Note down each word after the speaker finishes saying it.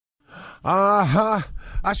Uh-huh.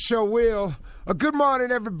 I sure will. Good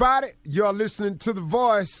morning, everybody. You're listening to The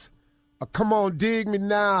Voice. Come on, dig me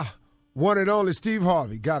now. One and only Steve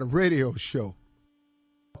Harvey got a radio show.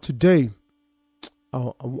 Today,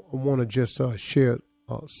 I want to just share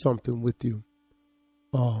something with you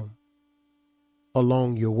along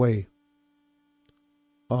your way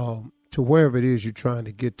to wherever it is you're trying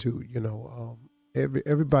to get to. You know,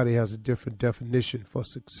 everybody has a different definition for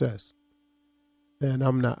success. And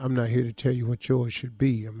I'm not here to tell you what yours should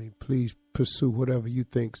be. I mean, please pursue whatever you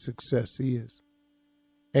think success is.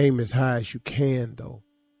 Aim as high as you can, though.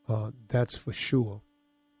 That's for sure.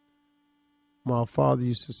 My father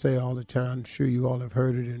used to say all the time, I'm sure you all have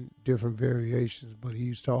heard it in different variations, but he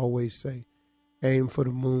used to always say, aim for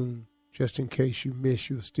the moon. Just in case you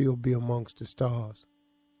miss, you'll still be amongst the stars.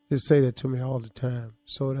 Just say that to me all the time.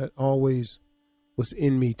 So that always was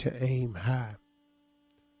in me to aim high.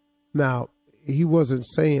 Now, he wasn't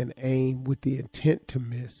saying aim with the intent to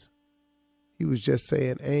miss. He was just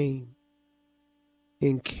saying aim.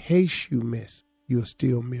 In case you miss, you'll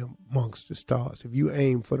still be amongst the stars. If you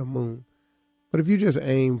aim for the moon. But if you just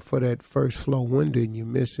aim for that first floor window and you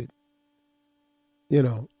miss it, you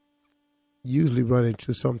know, usually run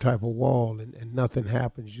into some type of wall and nothing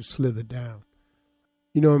happens. You slither down.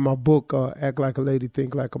 You know, in my book, Act Like a Lady,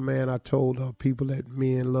 Think Like a Man, I told people that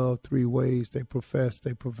men love three ways. They profess,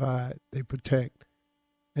 they provide, they protect.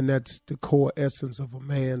 And that's the core essence of a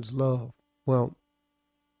man's love. Well,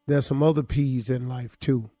 there's some other P's in life,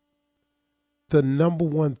 too. The number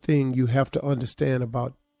one thing you have to understand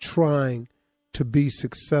about trying to be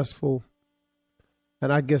successful,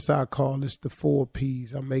 and I guess I'll call this the 4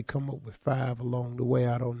 P's. I may come up with 5 along the way.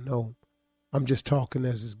 I don't know. I'm just talking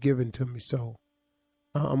as it's given to me, so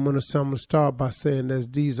I'm gonna start by saying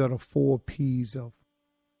that these are the 4 P's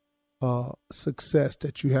of success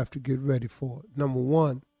that you have to get ready for. Number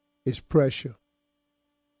 1 is pressure.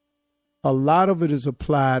 A lot of it is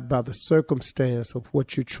applied by the circumstance of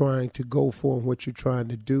what you're trying to go for and what you're trying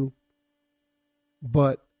to do.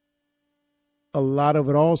 But a lot of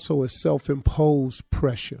it also is self-imposed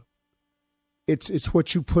pressure. It's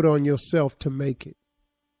what you put on yourself to make it.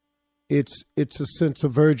 It's a sense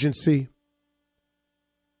of urgency.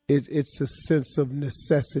 It's a sense of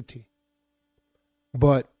necessity.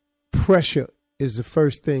 But pressure is the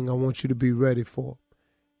first thing I want you to be ready for.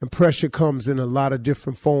 And pressure comes in a lot of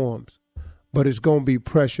different forms, but it's going to be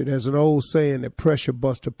pressure. There's an old saying that pressure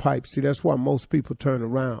busts a pipe. See, that's why most people turn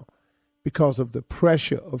around, because of the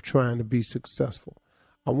pressure of trying to be successful.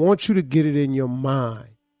 I want you to get it in your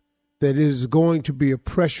mind that it is going to be a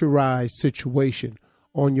pressurized situation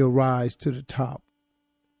on your rise to the top.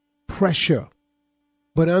 Pressure.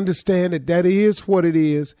 But understand that is what it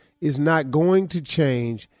is not going to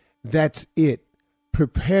change. That's it.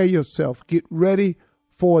 Prepare yourself. Get ready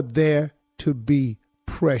for there to be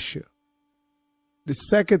pressure. The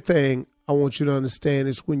second thing I want you to understand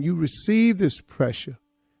is when you receive this pressure,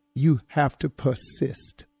 you have to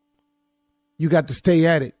persist. You got to stay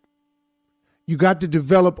at it. You got to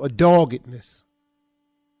develop a doggedness.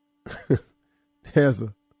 There's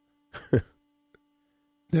a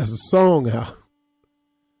song out.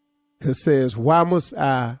 It says, why must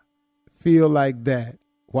I feel like that?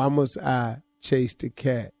 Why must I chase the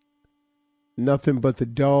cat? Nothing but the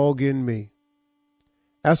dog in me.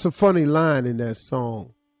 That's a funny line in that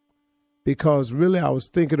song, because really I was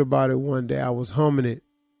thinking about it one day. I was humming it,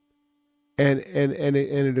 and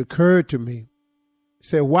it occurred to me. It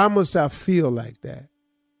said, why must I feel like that?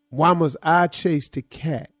 Why must I chase the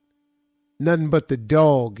cat? Nothing but the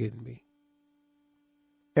dog in me.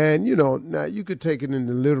 And, you know, now you could take it in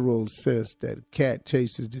the literal sense that a cat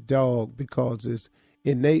chases the dog because it's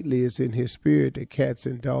innately it's in his spirit that cats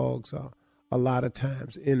and dogs are a lot of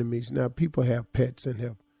times enemies. Now, people have pets and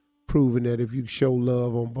have proven that if you show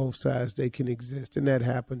love on both sides, they can exist, and that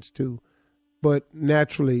happens too. But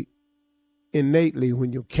naturally, innately,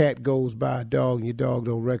 when your cat goes by a dog and your dog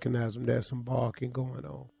don't recognize them, there's some barking going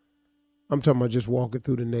on. I'm talking about just walking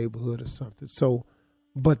through the neighborhood or something. So,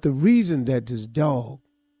 but the reason that this dog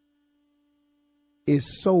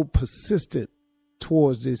is so persistent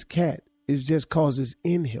towards this cat is just because it's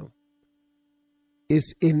in him.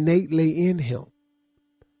 It's innately in him.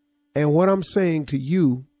 And what I'm saying to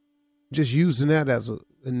you, just using that as an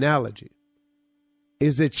analogy,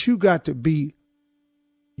 is that you got to be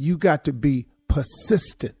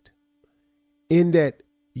persistent in that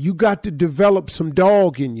you got to develop some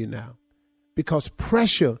dog in you now, because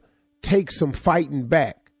pressure takes some fighting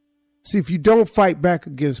back. See, if you don't fight back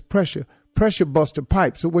against pressure, pressure busts a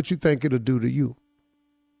pipe. So what you think it'll do to you?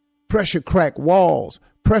 Pressure crack walls.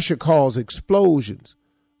 Pressure cause explosions.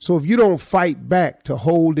 So if you don't fight back to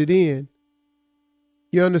hold it in,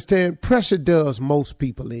 You understand? Pressure does most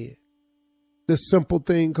people in. This simple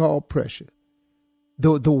thing called pressure.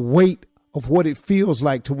 The weight of what it feels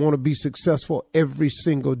like to want to be successful every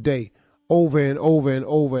single day, over and over and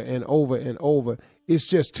over and over and over. It's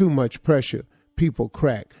just too much pressure. People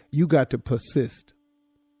crack. You got to persist.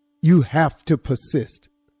 You have to persist.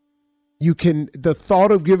 The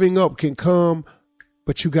thought of giving up can come,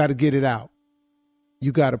 but you got to get it out.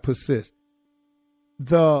 You got to persist.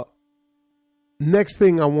 The next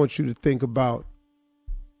thing I want you to think about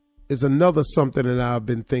is another something that I've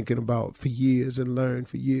been thinking about for years and learned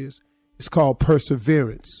for years. It's called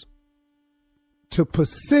perseverance. To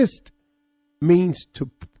persist means to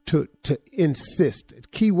insist. The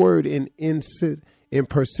key word in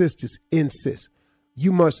persist is insist.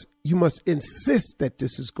 You must insist that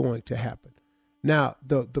this is going to happen. Now,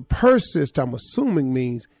 the persist, I'm assuming,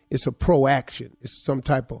 means it's a proaction. It's some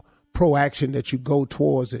type of proaction that you go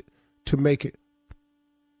towards it to make it,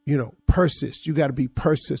 persist. You got to be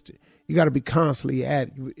persistent. You got to be constantly at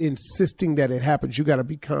it. You're insisting that it happens. You got to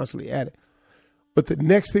be constantly at it. But the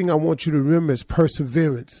next thing I want you to remember is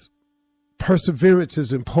perseverance. Perseverance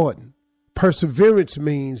is important. Perseverance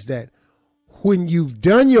means that when you've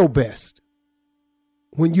done your best,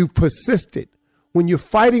 when you've persisted, when you're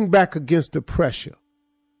fighting back against the pressure,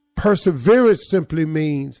 perseverance simply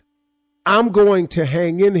means I'm going to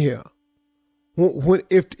hang in here.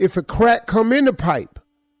 If a crack come in the pipe,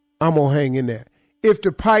 I'm going to hang in there. If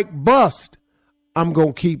the pipe bust, I'm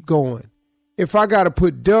going to keep going. If I got to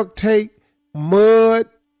put duct tape, mud,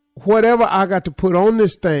 whatever I got to put on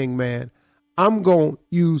this thing, man, I'm going to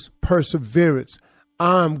use perseverance.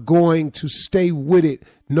 I'm going to stay with it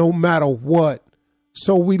no matter what.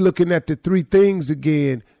 So we looking at the three things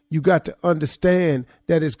again. You got to understand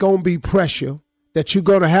that it's going to be pressure, that you're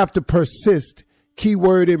going to have to persist. Key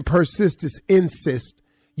word in persist is insist.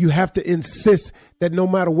 You have to insist that no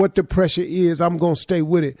matter what the pressure is, I'm going to stay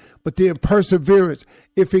with it. But then perseverance,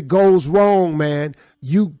 if it goes wrong, man,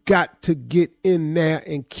 you got to get in there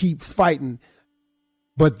and keep fighting.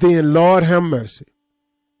 But then, Lord have mercy,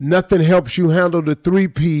 nothing helps you handle the 3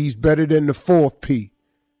 P's better than the 4th P.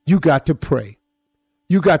 You got to pray.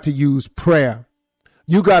 You got to use prayer.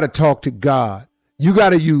 You got to talk to God. You got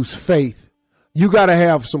to use faith. You got to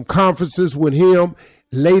have some conferences with him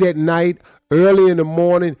late at night, early in the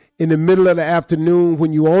morning, in the middle of the afternoon,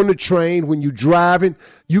 when you're on the train, when you're driving.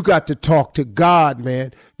 You got to talk to God,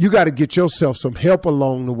 man. You got to get yourself some help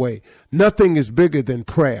along the way. Nothing is bigger than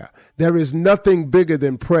prayer. There is nothing bigger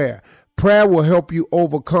than prayer. Prayer will help you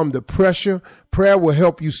overcome the pressure. Prayer will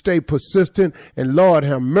help you stay persistent. And Lord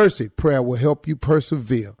have mercy, prayer will help you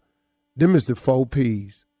persevere. Them is the 4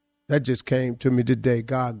 P's. That just came to me today.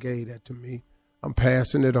 God gave that to me. I'm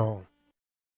passing it on.